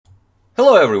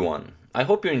Hello everyone! I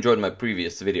hope you enjoyed my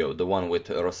previous video, the one with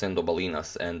Rosendo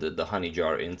Balinas and the honey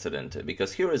jar incident,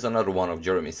 because here is another one of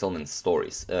Jeremy Silman's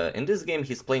stories. In this game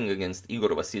he's playing against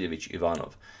Igor Vasilievich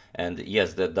Ivanov, and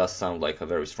yes, that does sound like a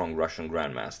very strong Russian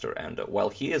Grandmaster, and while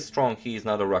he is strong, he is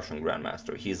not a Russian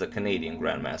Grandmaster, he is a Canadian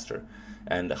Grandmaster.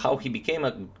 And how he became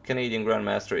a Canadian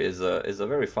Grandmaster is a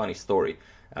very funny story.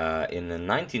 In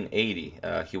 1980,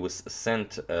 he was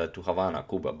sent to Havana,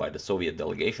 Cuba, by the Soviet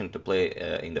delegation to play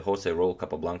in the Jose Raul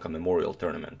Capablanca Memorial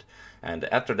Tournament. And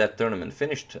after that tournament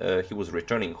finished, he was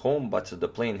returning home, but the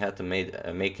plane had to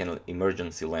make an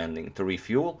emergency landing to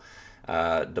refuel.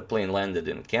 The plane landed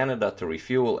in Canada to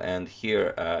refuel, and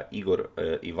here Igor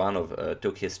Ivanov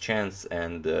took his chance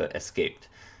and escaped.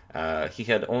 He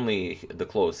had only the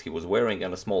clothes he was wearing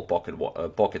and a small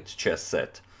pocket chess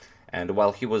set. And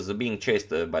while he was being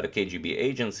chased by the KGB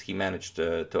agents, he managed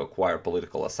to acquire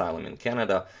political asylum in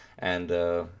Canada, and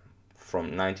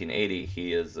from 1980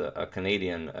 he is a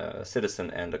Canadian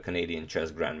citizen and a Canadian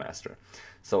chess grandmaster.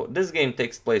 So this game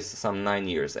takes place some 9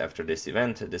 years after this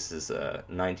event. This is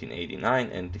 1989,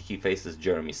 and he faces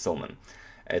Jeremy Silman.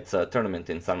 It's a tournament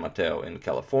in San Mateo in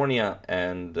California,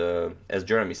 and as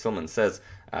Jeremy Silman says,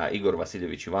 Igor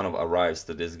Vasilievich Ivanov arrives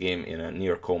to this game in a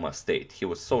near coma state. He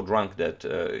was so drunk that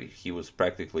he was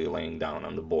practically laying down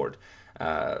on the board.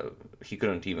 He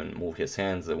couldn't even move his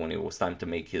hands. When it was time to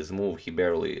make his move, he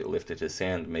barely lifted his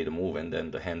hand, made a move, and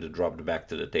then the hand dropped back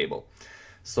to the table.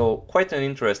 So quite an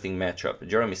interesting matchup.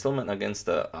 Jeremy Silman against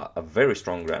a very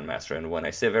strong Grandmaster, and when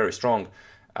I say very strong,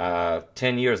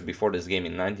 10 years before this game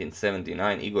in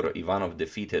 1979, Igor Ivanov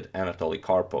defeated Anatoly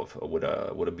Karpov with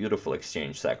a beautiful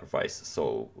exchange sacrifice,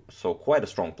 so quite a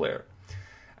strong player.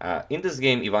 In this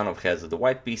game, Ivanov has the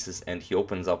white pieces and he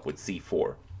opens up with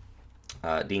c4,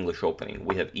 the English opening.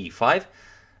 We have e5,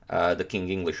 the King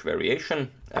English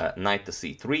variation, knight to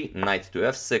c3, knight to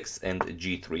f6, and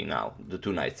g3 now, the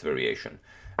two knights variation.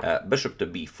 Bishop to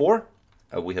b4,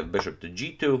 we have bishop to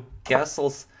g2,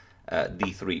 castles,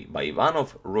 d3 by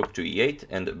Ivanov, rook to e8,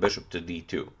 and bishop to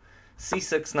d2.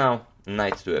 c6 now,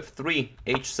 knight to f3,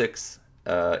 h6,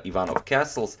 Ivanov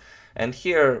castles, and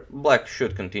here black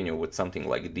should continue with something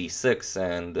like d6,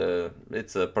 and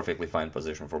it's a perfectly fine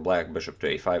position for black. Bishop to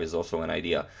a5 is also an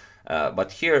idea.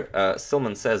 But here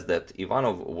Silman says that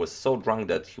Ivanov was so drunk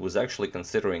that he was actually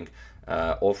considering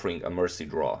offering a mercy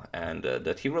draw, and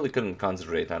that he really couldn't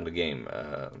concentrate on the game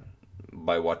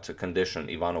by what condition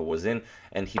Ivanov was in,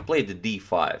 and he played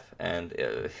d5,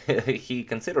 and he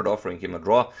considered offering him a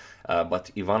draw,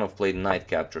 but Ivanov played knight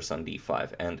captures on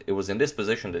d5, and it was in this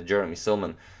position that Jeremy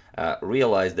Silman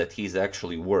realized that he's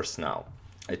actually worse now.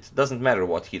 It doesn't matter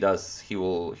what he does, he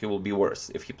will be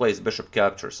worse. If he plays bishop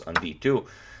captures on d2,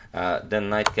 then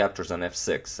knight captures on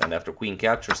f6, and after queen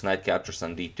captures, knight captures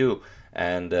on d2,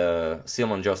 and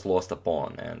Silman just lost a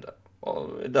pawn, and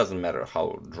well, it doesn't matter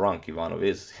how drunk Ivanov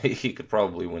is, he could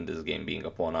probably win this game being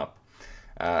a pawn up.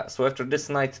 So after this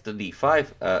knight to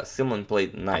d5, Silman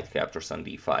played knight captures on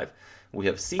d5. We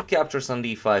have c captures on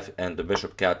d5 and the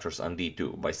bishop captures on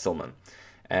d2 by Silman.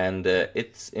 And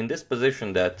it's in this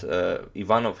position that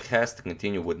Ivanov has to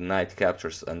continue with knight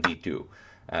captures on d2.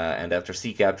 And after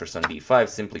c captures on d5,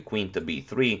 simply queen to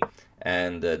b3,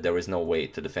 and there is no way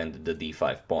to defend the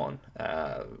d5 pawn.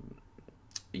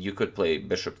 You could play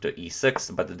bishop to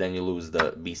e6, but then you lose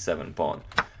the b7 pawn.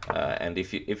 And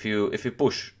if you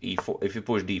push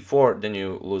d4, then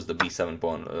you lose the b7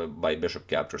 pawn by bishop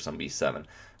captures on b7.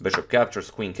 Bishop captures,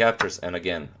 queen captures, and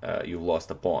again you've lost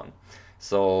a pawn.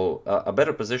 So a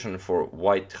better position for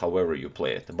white, however you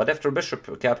play it. But after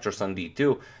bishop captures on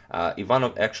d2,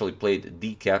 Ivanov actually played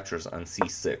d captures on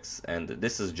c6, and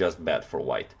this is just bad for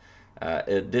white.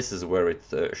 This is where it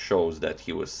shows that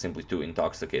he was simply too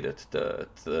intoxicated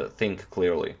to think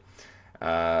clearly.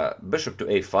 Bishop to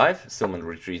a5, Silman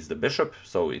retreats the bishop,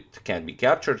 so it can't be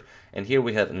captured, and here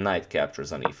we have knight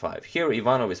captures on e5. Here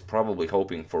Ivanov is probably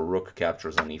hoping for rook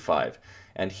captures on e5,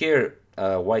 and here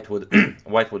white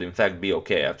would in fact be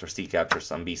okay after c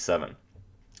captures on b7,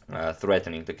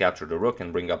 threatening to capture the rook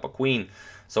and bring up a queen.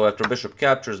 So after bishop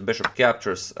captures,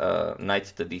 knight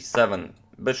to d7,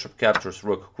 bishop captures,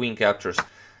 rook, queen captures,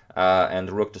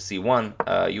 and rook to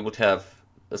c1, you would have,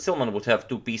 Silman would have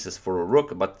two pieces for a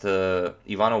rook, but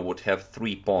Ivanov would have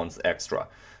 3 pawns extra.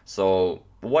 So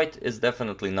white is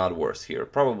definitely not worse here,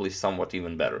 probably somewhat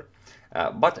even better.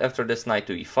 But after this knight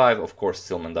to e5, of course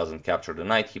Silman doesn't capture the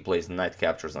knight, he plays knight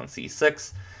captures on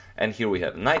c6, and here we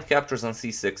have knight captures on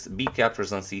c6, b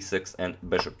captures on c6, and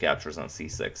bishop captures on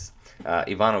c6.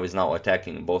 Ivanov is now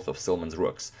attacking both of Silman's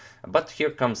rooks. But here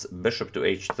comes bishop to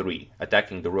h3,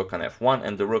 attacking the rook on f1,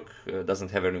 and the rook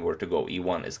doesn't have anywhere to go.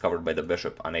 e1 is covered by the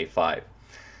bishop on a5.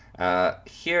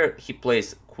 Here he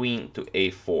plays queen to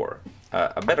a4.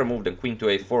 A better move than queen to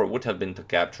a4 would have been to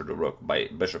capture the rook by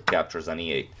bishop captures on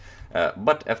e8.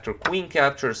 But after queen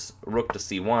captures rook to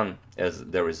c1, as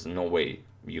there is no way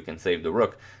you can save the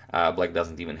rook, black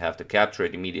doesn't even have to capture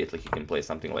it immediately. He can play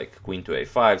something like queen to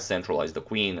a5, centralize the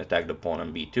queen, attack the pawn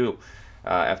on b2.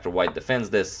 After white defends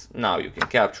this, now you can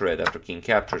capture it. After king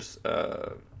captures,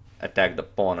 attack the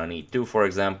pawn on e2, for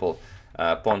example.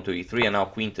 Pawn to e3, and now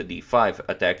queen to d5,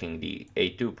 attacking the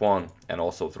a2 pawn, and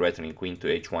also threatening queen to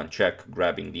h1 check,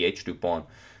 grabbing the h2 pawn.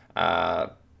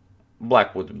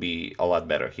 Black would be a lot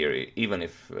better here, even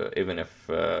if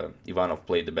Ivanov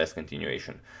played the best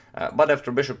continuation. But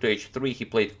after bishop to h3, he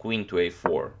played queen to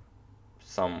a4.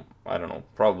 I don't know,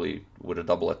 probably with a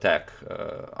double attack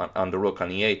on the rook on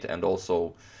e8, and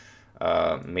also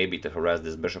maybe to harass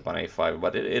this bishop on a5,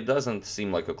 but it doesn't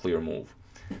seem like a clear move.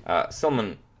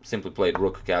 Silman simply played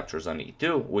rook captures on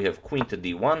e2. We have queen to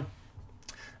d1.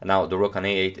 Now the rook on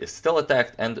a8 is still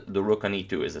attacked, and the rook on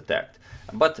e2 is attacked.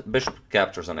 But bishop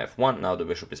captures on f1. Now the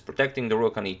bishop is protecting the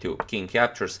rook on e2. King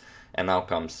captures, and now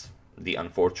comes the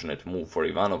unfortunate move for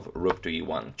Ivanov, rook to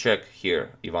e1 check.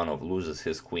 Here Ivanov loses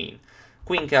his queen.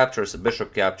 Queen captures,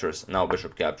 bishop captures, now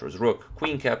bishop captures rook.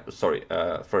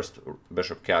 First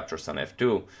bishop captures on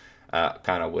f2,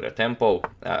 kind of with a tempo.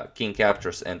 King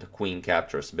captures and queen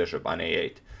captures bishop on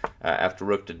a8. After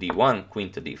rook to d1,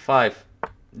 queen to d5,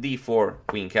 d4,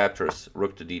 queen captures,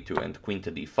 rook to d2, and queen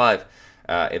to d5.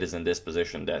 It is in this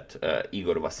position that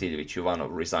Igor Vasilievich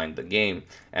Ivanov resigned the game,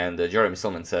 and Jeremy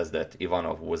Silman says that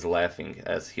Ivanov was laughing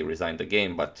as he resigned the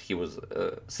game, but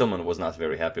Silman was not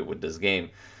very happy with this game,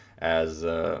 as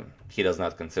he does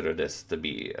not consider this to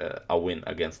be a win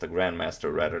against the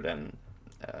Grandmaster, rather than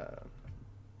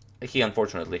he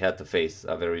unfortunately had to face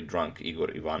a very drunk Igor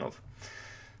Ivanov.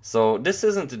 So this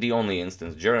isn't the only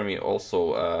instance. Jeremy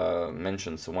also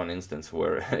mentions one instance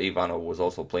where Ivanov was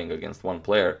also playing against one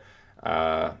player,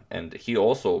 and he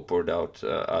also poured out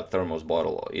a thermos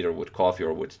bottle, either with coffee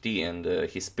or with tea, and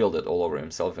he spilled it all over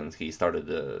himself, and he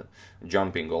started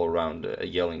jumping all around,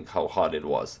 yelling how hot it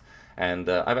was. And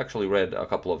I've actually read a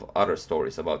couple of other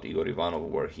stories about Igor Ivanov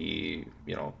where he,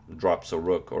 drops a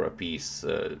rook or a piece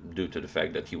due to the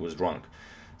fact that he was drunk.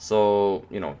 So,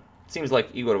 it seems like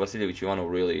Igor Vasilievich Ivanov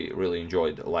really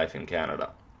enjoyed life in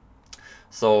Canada.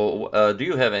 So, do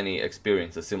you have any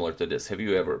experiences similar to this? Have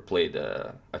you ever played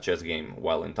a chess game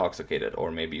while intoxicated,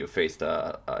 or maybe you faced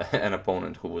an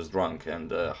opponent who was drunk,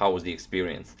 and how was the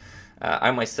experience?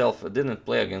 I myself didn't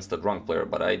play against a drunk player,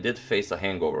 but I did face a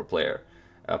hangover player.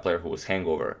 A player who was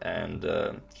hangover, and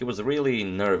he was really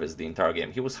nervous the entire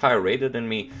game. He was higher rated than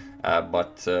me,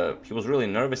 but he was really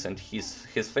nervous, and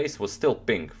his face was still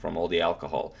pink from all the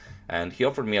alcohol. And he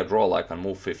offered me a draw like on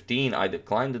move 15. I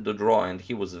declined the draw, and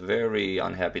he was very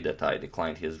unhappy that I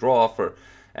declined his draw offer.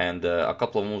 And a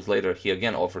couple of moves later, he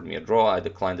again offered me a draw. I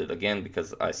declined it again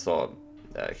because I saw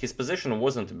his position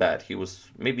wasn't bad. He was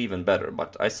maybe even better,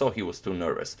 but I saw he was too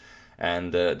nervous.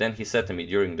 And then he said to me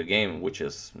during the game, which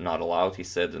is not allowed, he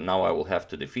said, "Now I will have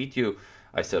to defeat you."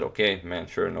 I said, "Okay, man,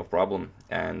 sure, no problem."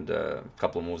 And a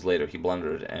couple of moves later, he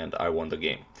blundered, and I won the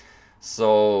game.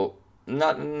 So,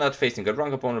 not facing a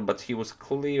drunk opponent, but he was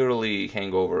clearly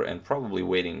hangover and probably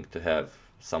waiting to have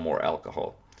some more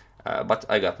alcohol. But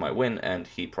I got my win, and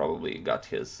he probably got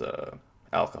his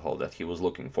alcohol that he was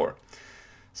looking for.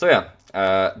 So yeah,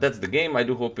 that's the game. I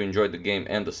do hope you enjoyed the game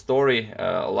and the story.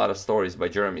 A lot of stories by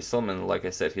Jeremy Silman. Like I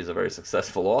said, he's a very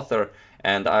successful author,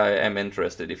 and I am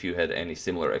interested if you had any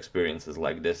similar experiences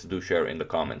like this. Do share in the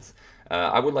comments.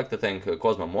 I would like to thank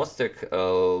Kozma Mostek,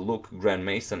 Luke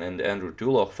Grandmaster, and Andrew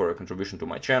Tuloch for a contribution to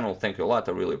my channel. Thank you a lot.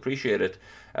 I really appreciate it.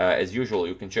 As usual,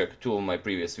 you can check 2 of my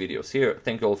previous videos here.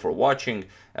 Thank you all for watching,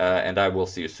 and I will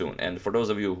see you soon. And for those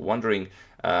of you wondering,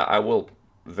 I will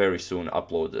very soon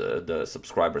upload the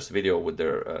subscribers video with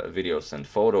their videos and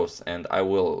photos, and I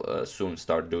will soon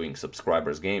start doing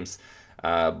subscribers games,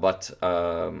 but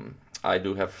I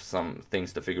do have some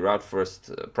things to figure out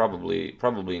first. Probably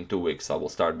in 2 weeks I will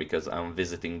start, because I'm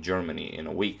visiting Germany in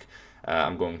a week.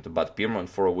 I'm going to Bad Pyrmont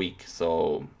for a week,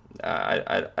 so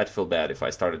I'd feel bad if I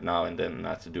started now and then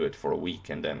not to do it for a week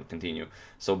and then continue.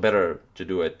 So better to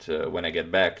do it when I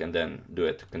get back and then do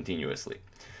it continuously.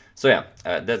 So yeah,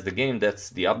 that's the game, that's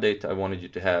the update I wanted you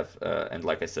to have, and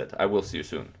like I said, I will see you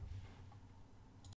soon.